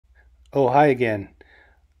Oh, hi again.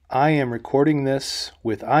 I am recording this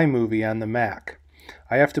with iMovie on the Mac.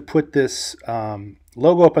 I have to put this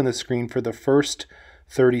logo up on the screen for the first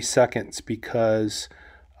 30 seconds because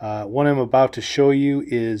what I'm about to show you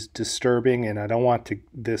is disturbing and I don't want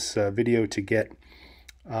this video to get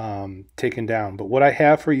taken down. But what I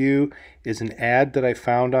have for you is an ad that I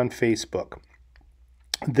found on Facebook.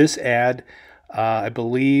 This ad, I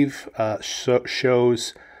believe,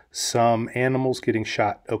 shows some animals getting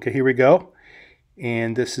shot. Okay, here we go.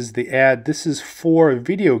 And this is the ad. This is for a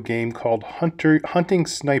video game called Hunting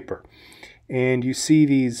Sniper. And you see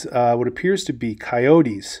these, what appears to be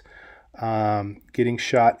coyotes getting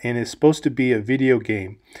shot, and it's supposed to be a video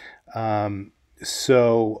game. The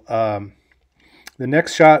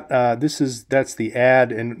next shot, that's the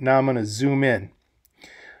ad, and now I'm going to zoom in.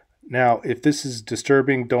 Now, if this is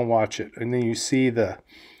disturbing, don't watch it. And then you see the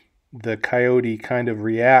coyote kind of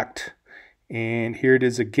react, and here it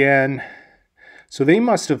is again. So they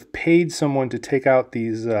must have paid someone to take out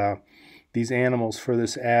these animals for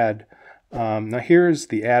this ad. Now here's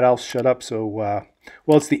the ad. I'll shut up. So, well,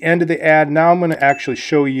 it's the end of the ad. Now I'm going to actually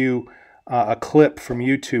show you a clip from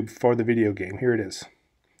YouTube for the video game. Here it is.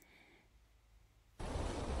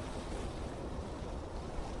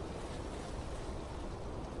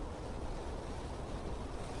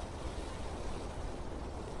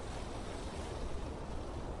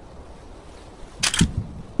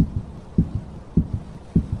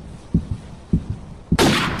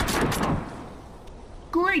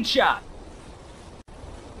 Great shot!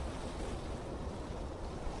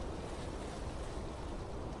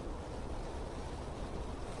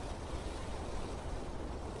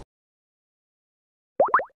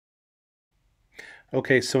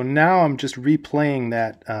 Okay, so now I'm just replaying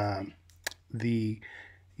that the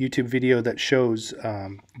YouTube video that shows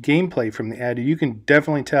gameplay from the ad. You can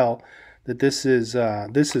definitely tell that this is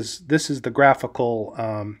the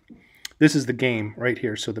graphical. This is the game right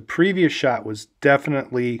here. So the previous shot was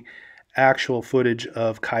definitely actual footage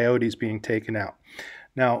of coyotes being taken out.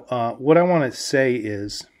 Now, what I want to say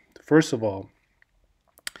is, first of all,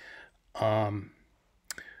 I'm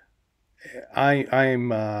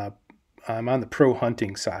on the pro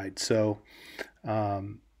hunting side. So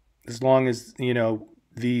as long as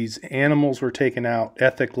these animals were taken out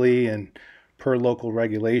ethically and per local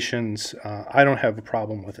regulations, I don't have a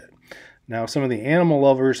problem with it. Now, some of the animal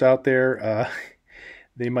lovers out there,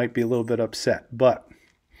 they might be a little bit upset, but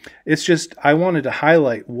it's just I wanted to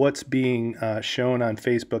highlight what's being shown on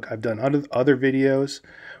Facebook. I've done other videos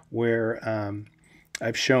where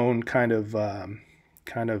I've shown kind of the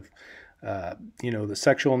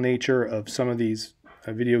sexual nature of some of these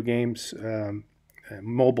video games,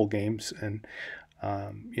 mobile games, and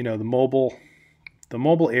the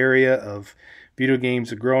mobile area of video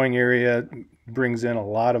games, a growing area, brings in a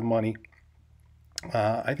lot of money.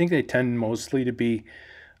 I think they tend mostly to be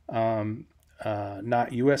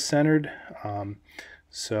not U.S. centered.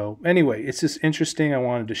 So anyway, it's just interesting. I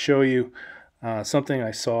wanted to show you something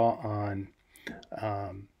I saw on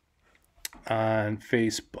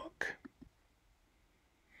Facebook.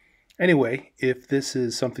 Anyway, if this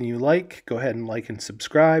is something you like, go ahead and like and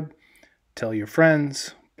subscribe. Tell your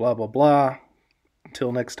friends, blah, blah, blah.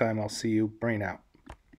 Until next time, I'll see you. Brain out.